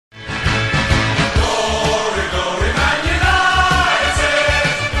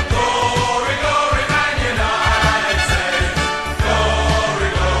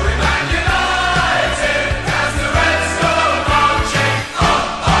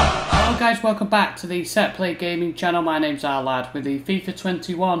guys, welcome back to the Set Play Gaming channel. My name's Lad with the FIFA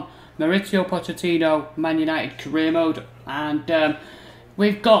 21 Mauricio Pochettino Man United career mode, and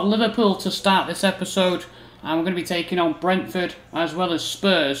we've got Liverpool to start this episode, and we're going to be taking on Brentford as well as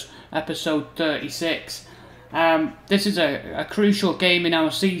Spurs, episode 36. This is a crucial game in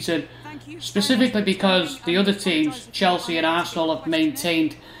our season, specifically because the other teams, Chelsea and Arsenal, have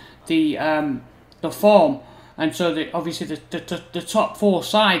maintained the form. And so, obviously, the top four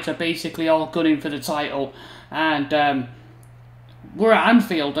sides are basically all gunning for the title. And we're at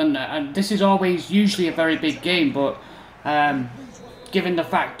Anfield, and this is always usually a very big game. But given the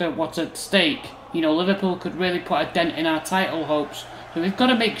fact that what's at stake, you know, Liverpool could really put a dent in our title hopes. So we've got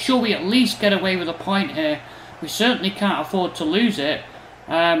to make sure we at least get away with a point here. We certainly can't afford to lose it.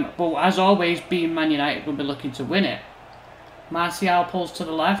 But as always, being Man United, we'll be looking to win it. Martial pulls to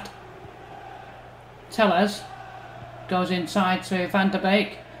the left. Tellez goes inside to Van der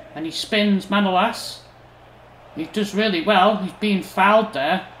Beek, and he spins Manolas. He does really well. He's being fouled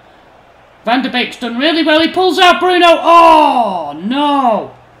there. Van der Beek's done really well. He pulls out Bruno. Oh,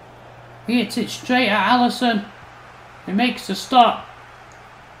 no. He hits it straight at Alisson. He makes the stop.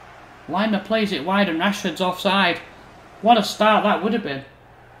 Lima plays it wide and Rashford's offside. What a start that would have been.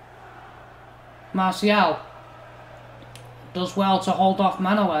 Martial does well to hold off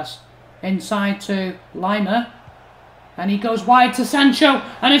Manolas. Inside to Lima, and he goes wide to Sancho,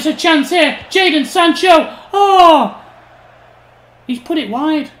 and it's a chance here. Jadon Sancho, oh, he's put it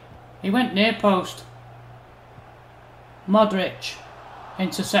wide. He went near post. Modric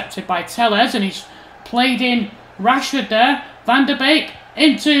intercepted by Tellez, and he's played in Rashford there. Van der Beek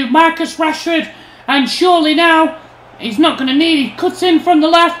into Marcus Rashford, and surely now he's not going to need. He cuts in from the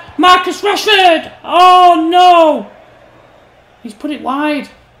left. Marcus Rashford, oh no, he's put it wide.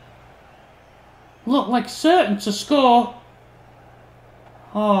 Look like certain to score.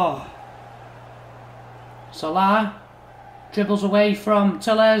 Oh. Salah dribbles away from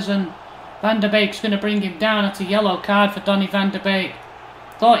Tellez, and Van der Beek's going to bring him down. That's a yellow card for Donny Van der Beek.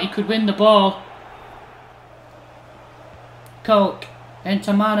 Thought he could win the ball. Coke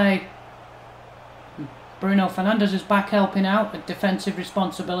into Mane. Bruno Fernandes is back helping out with defensive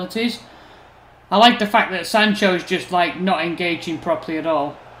responsibilities. I like the fact that Sancho's just like not engaging properly at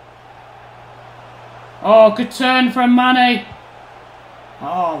all. Oh, good turn from Mane.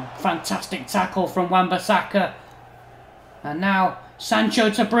 Oh, fantastic tackle from Wan-Bissaka. And now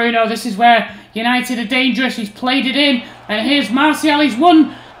Sancho to Bruno. This is where United are dangerous. He's played it in. And here's Martial. He's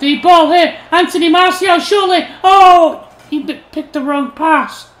won the ball here. Anthony Martial, surely. Oh, he picked the wrong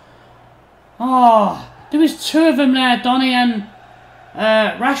pass. Oh, there was two of them there. Donny and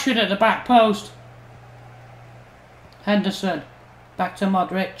Rashford at the back post. Henderson. Back to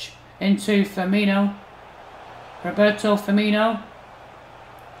Modric. Into Firmino. Roberto Firmino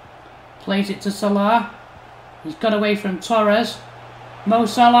plays it to Salah. He's got away from Torres. Mo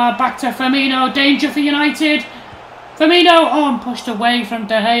Salah back to Firmino. Danger for United. Firmino, oh, and pushed away from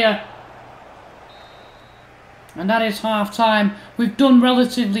De Gea. And that is half time. We've done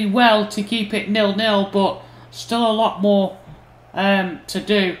relatively well to keep it 0-0, but still a lot more to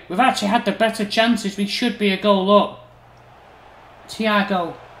do. We've actually had the better chances. We should be a goal up.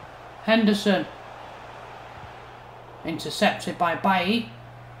 Thiago. Henderson. Intercepted by Bailly.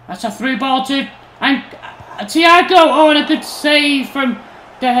 That's a through ball to Thiago. Oh, and a good save from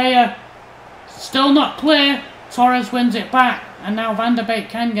De Gea. Still not clear. Torres wins it back, and now Van der Beek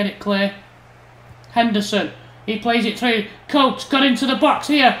can get it clear. Henderson. He plays it through. Coke's got into the box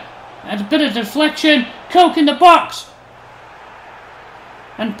here. And a bit of deflection. Coke in the box.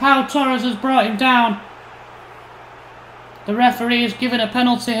 And Pau Torres has brought him down. The referee has given a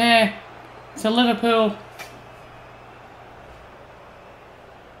penalty here to Liverpool.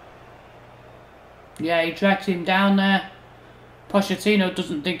 Yeah, he dragged him down there. Pochettino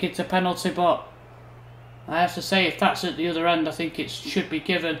doesn't think it's a penalty, but I have to say, if that's at the other end, I think it should be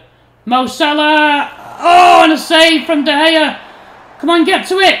given. Mo Salah! Oh, and a save from De Gea! Come on, get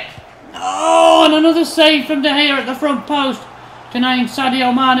to it! Oh, and another save from De Gea at the front post, denying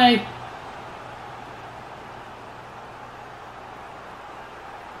Sadio Mane.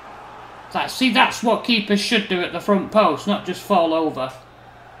 See, that's what keepers should do at the front post, not just fall over.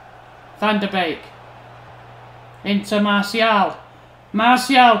 Van der Beek. Into Martial.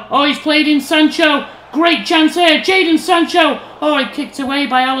 Martial. Oh, he's played in Sancho. Great chance here. Jadon Sancho. Oh, he kicked away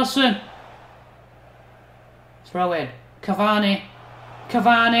by Alisson. Throw in. Cavani.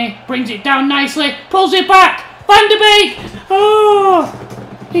 Cavani brings it down nicely. Pulls it back. Van der Beek.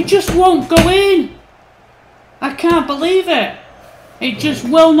 Oh, he just won't go in. I can't believe it. It just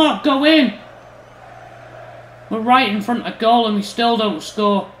will not go in. We're right in front of goal and we still don't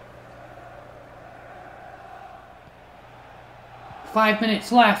score. 5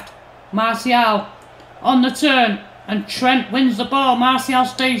 minutes left. Martial on the turn, and Trent wins the ball. Martial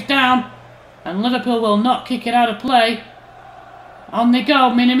stays down, and Liverpool will not kick it out of play. On they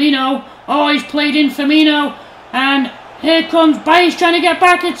go, Minamino. Oh, he's played in Firmino, and here comes Baez trying to get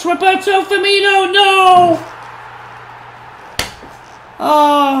back. It's Roberto Firmino. No!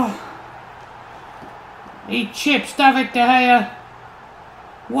 Oh, he chips David De Gea.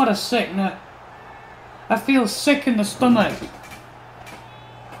 What a sickener. I feel sick in the stomach.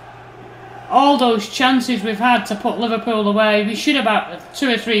 All those chances we've had to put Liverpool away. We should have had 2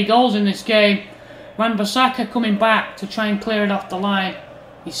 or 3 goals in this game. Wan-Bissaka coming back to try and clear it off the line.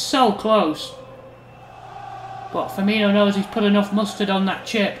 He's so close. But Firmino knows he's put enough mustard on that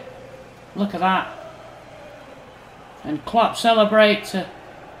chip. Look at that. And Klopp celebrates a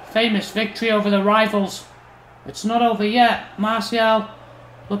famous victory over the rivals. It's not over yet. Martial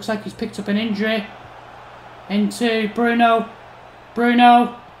looks like he's picked up an injury. Into Bruno.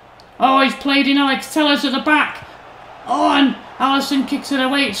 Bruno. Oh, he's played in Alex Telles at the back. Oh, and Alisson kicks it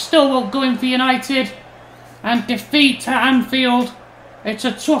away. It's still going for United. And defeat at Anfield. It's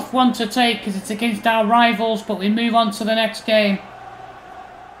a tough one to take because it's against our rivals, but we move on to the next game.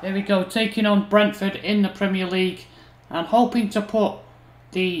 There we go, taking on Brentford in the Premier League and hoping to put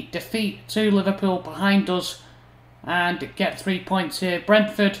the defeat to Liverpool behind us and get 3 points here.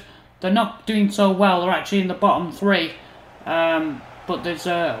 Brentford, they're not doing so well. They're actually in the bottom 3. But there's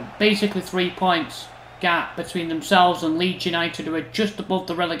basically 3 points gap between themselves and Leeds United, who are just above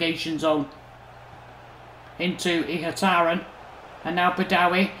the relegation zone. Into Ihataren. And now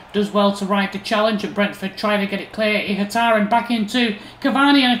Badawi does well to ride the challenge, and Brentford try to get it clear. Ihataren back into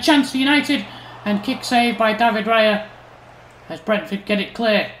Cavani, and a chance for United. And kick save by David Raya as Brentford get it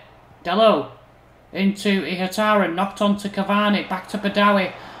clear. Dalot into Ihataren, knocked on to Cavani, back to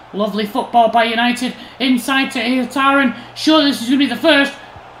Badawi. Lovely football by United, inside to Ihataren. Sure, this is going to be the first.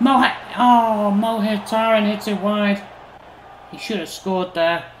 Mo Ihataren hits it wide. He should have scored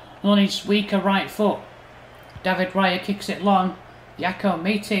there on his weaker right foot. David Raya kicks it long. Yako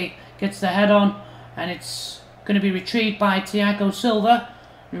Miti gets the head on, and it's going to be retrieved by Thiago Silva.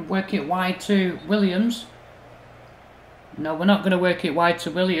 We work it wide to Williams. No, we're not going to work it wide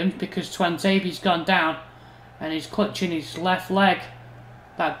to Williams because Twanzabe's gone down and he's clutching his left leg.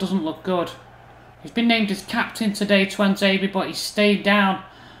 That doesn't look good. He's been named as captain today, Twanzabe, but he's stayed down,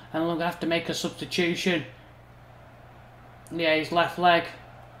 and we're going to have to make a substitution. Yeah, his left leg.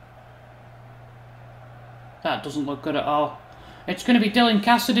 That doesn't look good at all. It's going to be Dylan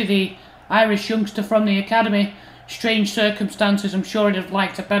Cassidy, the Irish youngster from the academy. Strange circumstances. I'm sure he'd have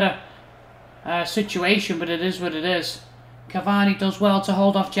liked a better situation, but it is what it is. Cavani does well to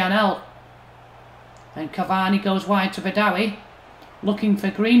hold off Janelt. And Cavani goes wide to Badawi. Looking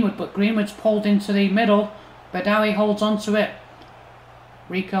for Greenwood, but Greenwood's pulled into the middle. Badawi holds on to it.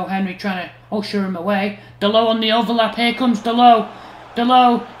 Rico Henry trying to usher him away. Dalot on the overlap. Here comes Dalot.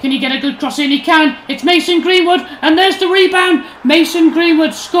 Dalot, can he get a good cross in? He can. It's Mason Greenwood, and there's the rebound. Mason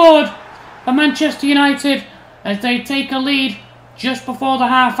Greenwood scored for Manchester United as they take a lead just before the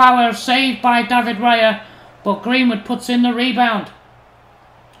half hour. Saved by David Raya, but Greenwood puts in the rebound.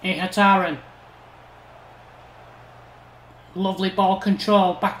 Ihataren. Lovely ball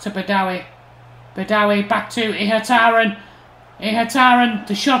control. Back to Badawi. Badawi back to Ihataren. Ihataren,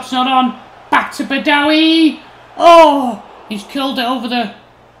 the shot's not on. Back to Badawi. Oh! He's killed it over the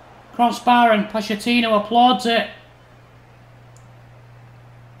crossbar, and Pochettino applauds it.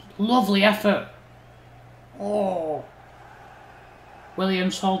 Lovely effort. Oh.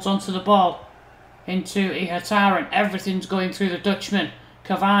 Williams holds onto the ball. Into Ihataren. Everything's going through the Dutchman.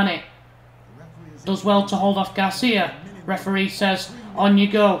 Cavani does well to hold off Garcia. Referee says, on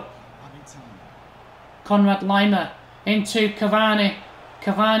you go. Conrad Lima into Cavani.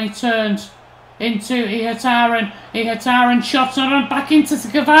 Cavani turns. Into Ihataren. Ihataren shots on, back into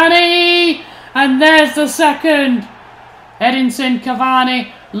Cavani. And there's the second. Edinson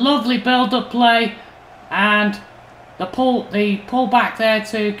Cavani. Lovely build-up play. And the pull back there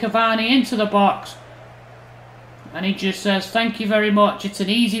to Cavani into the box. And he just says, thank you very much. It's an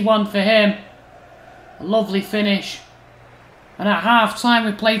easy one for him. A lovely finish. And at half time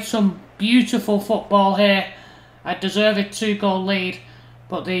we played some beautiful football here. A deserved 2-goal lead.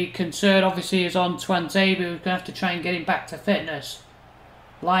 But the concern obviously is on Twanzabe, who's going to have to try and get him back to fitness.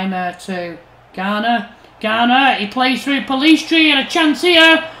 Lima to Garner. Garner, he plays through Palistri, and a chance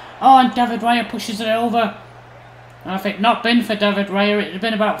here. Oh, and David Raya pushes it over. And if it had not been for David Raya, it would have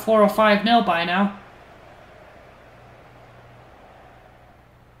been about 4 or 5-0 by now.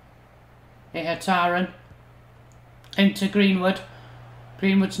 Ihataren into Greenwood.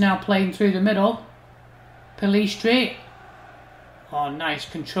 Greenwood's now playing through the middle. Palistri. Oh, nice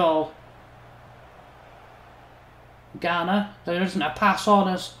control. Garner. There isn't a pass on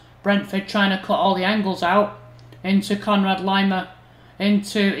as Brentford trying to cut all the angles out. Into Conrad Lima.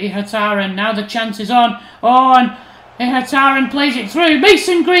 Into Ihataren. Now the chance is on. Oh, and Ihataren plays it through.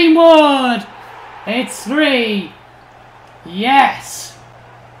 Mason Greenwood! It's 3. Yes!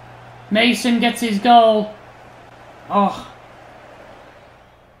 Mason gets his goal. Oh.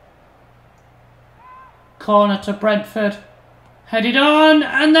 Corner to Brentford. Headed on,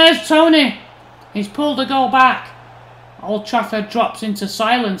 and there's Tony. He's pulled the goal back. Old Trafford drops into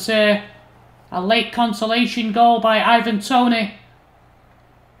silence here. A late consolation goal by Ivan Toney.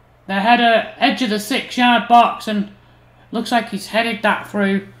 The header, edge of the 6-yard box, and looks like he's headed that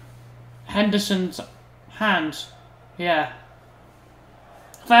through Henderson's hands. Yeah.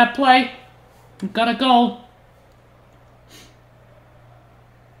 Fair play. We've got a goal.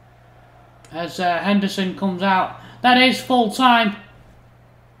 As Henderson comes out. That is full time.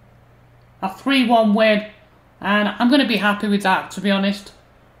 A 3-1 win. And I'm going to be happy with that, to be honest.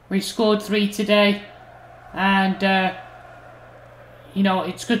 We scored 3 today. And, you know,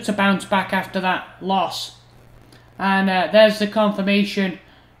 it's good to bounce back after that loss. And there's the confirmation.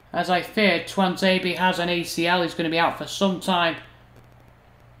 As I feared, Twanzebe has an ACL. He's going to be out for some time.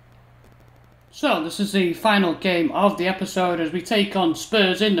 So, this is the final game of the episode as we take on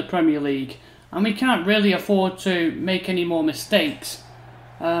Spurs in the Premier League. And we can't really afford to make any more mistakes.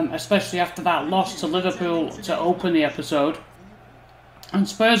 Especially after that loss to Liverpool to open the episode. And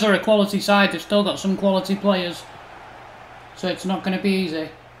Spurs are a quality side. They've still got some quality players. So it's not going to be easy.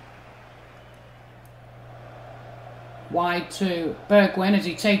 Wide to Bergwijn as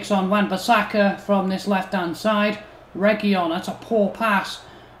he takes on Wan-Bissaka from this left-hand side. Reguilon, that's a poor pass.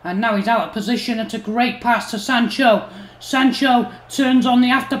 And now he's out of position. It's a great pass to Sancho. Sancho turns on the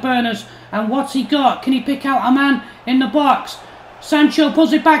afterburners. And what's he got? Can he pick out a man in the box? Sancho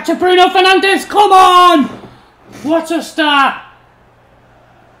pulls it back to Bruno Fernandes. Come on! What a start.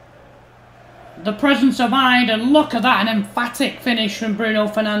 The presence of mind, and look at that, an emphatic finish from Bruno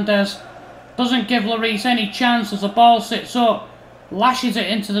Fernandes. Doesn't give Lloris any chance as the ball sits up. Lashes it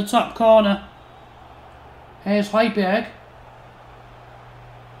into the top corner. Here's Højbjerg.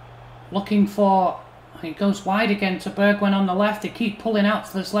 Looking for... He goes wide again to Bergwijn on the left. They keep pulling out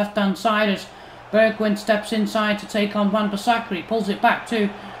to this left-hand side as Bergwijn steps inside to take on Wan-Bissaka. He pulls it back to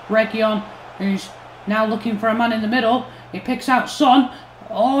Reguilon, who's now looking for a man in the middle. He picks out Son.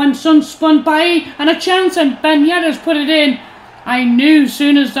 Oh, and Son spun by, and a chance, and Ben Yedder's put it in. I knew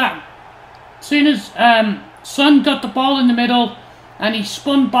Son got the ball in the middle, and he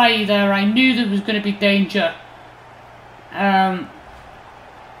spun by there, I knew there was going to be danger.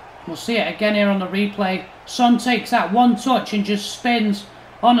 We'll see it again here on the replay. Son takes that one touch and just spins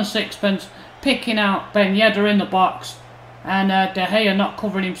on a sixpence, picking out Ben Yedder in the box, and De Gea not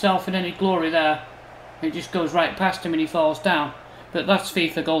covering himself in any glory there. He just goes right past him and he falls down. But that's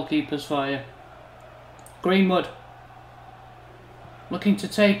FIFA goalkeepers for you. Greenwood looking to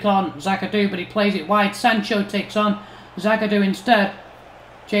take on Zagadou, but he plays it wide. Sancho takes on Zagadou instead.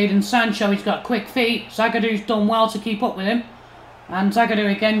 Jadon Sancho, he's got quick feet. Zagadou's done well to keep up with him. And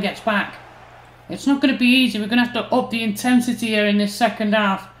Zagadou again gets back. It's not going to be easy. We're going to have to up the intensity here in this second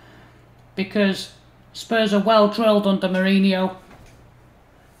half. Because Spurs are well drilled under Mourinho.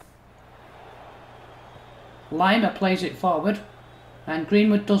 Lima plays it forward. And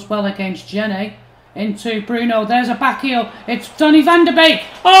Greenwood does well against Jenny. Into Bruno. There's a back heel. It's Donny van de Beek.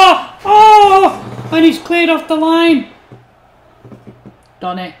 Oh! Oh! And he's cleared off the line.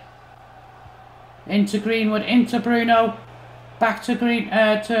 Donny. Into Greenwood. Into Bruno. Back to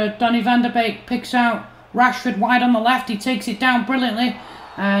Donny van de Beek. Picks out Rashford wide on the left. He takes it down brilliantly.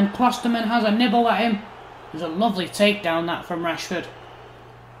 And Klosterman has a nibble at him. There's a lovely takedown that from Rashford.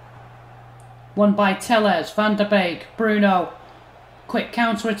 Won by Tellez. Van de Beek. Bruno. Quick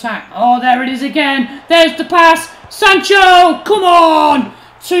counter-attack. Oh, there it is again. There's the pass. Sancho! Come on!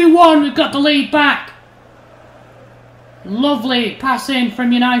 2-1. We've got the lead back. Lovely pass in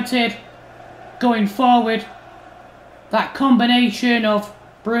from United. Going forward. That combination of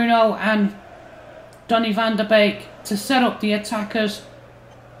Bruno and Donny van de Beek to set up the attackers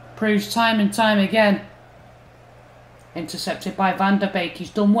proves time and time again. Intercepted by Van de Beek. He's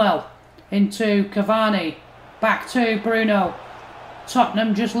done well. Into Cavani. Back to Bruno.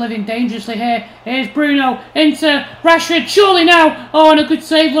 Tottenham just living dangerously here. Here's Bruno into Rashford. Surely now. Oh, and a good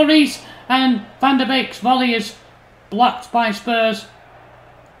save, Lloris. And Van de Beek's volley is blocked by Spurs.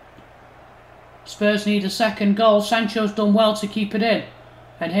 Spurs need a second goal. Sancho's done well to keep it in.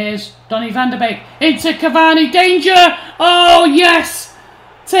 And here's Donny van de Beek. Into Cavani. Danger. Oh, yes.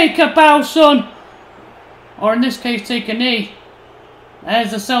 Take a bow, son. Or in this case, take a knee.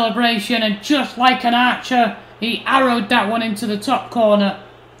 There's the celebration, and just like an archer, he arrowed that one into the top corner.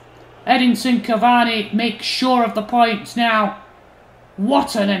 Edinson Cavani makes sure of the points now.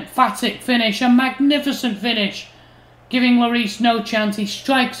 What an emphatic finish, a magnificent finish. Giving Lloris no chance, he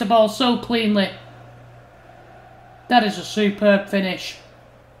strikes the ball so cleanly. That is a superb finish.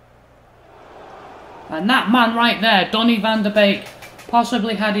 And that man right there, Donny van der Beek,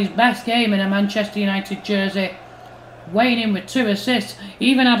 possibly had his best game in a Manchester United jersey. Weighing in with 2 assists,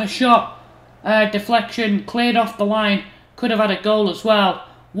 even had a shot, deflection, cleared off the line, could have had a goal as well.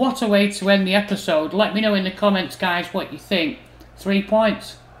 What a way to end the episode. Let me know in the comments, guys, what you think. 3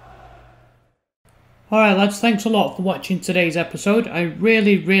 points. Alright lads, thanks a lot for watching today's episode. I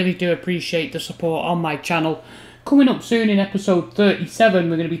really do appreciate the support on my channel. Coming up soon in episode 37,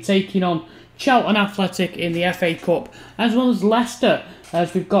 we're going to be taking on Charlton Athletic in the FA Cup, as well as Leicester,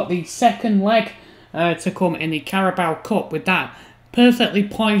 as we've got the second leg to come in the Carabao Cup, with that perfectly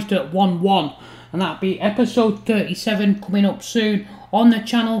poised at 1-1. And that'll be episode 37 coming up soon on the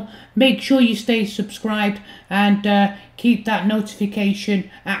channel. Make sure you stay subscribed and keep that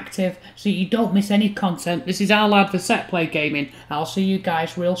notification active so you don't miss any content. This is our lad for Set Play Gaming. I'll see you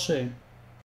guys real soon.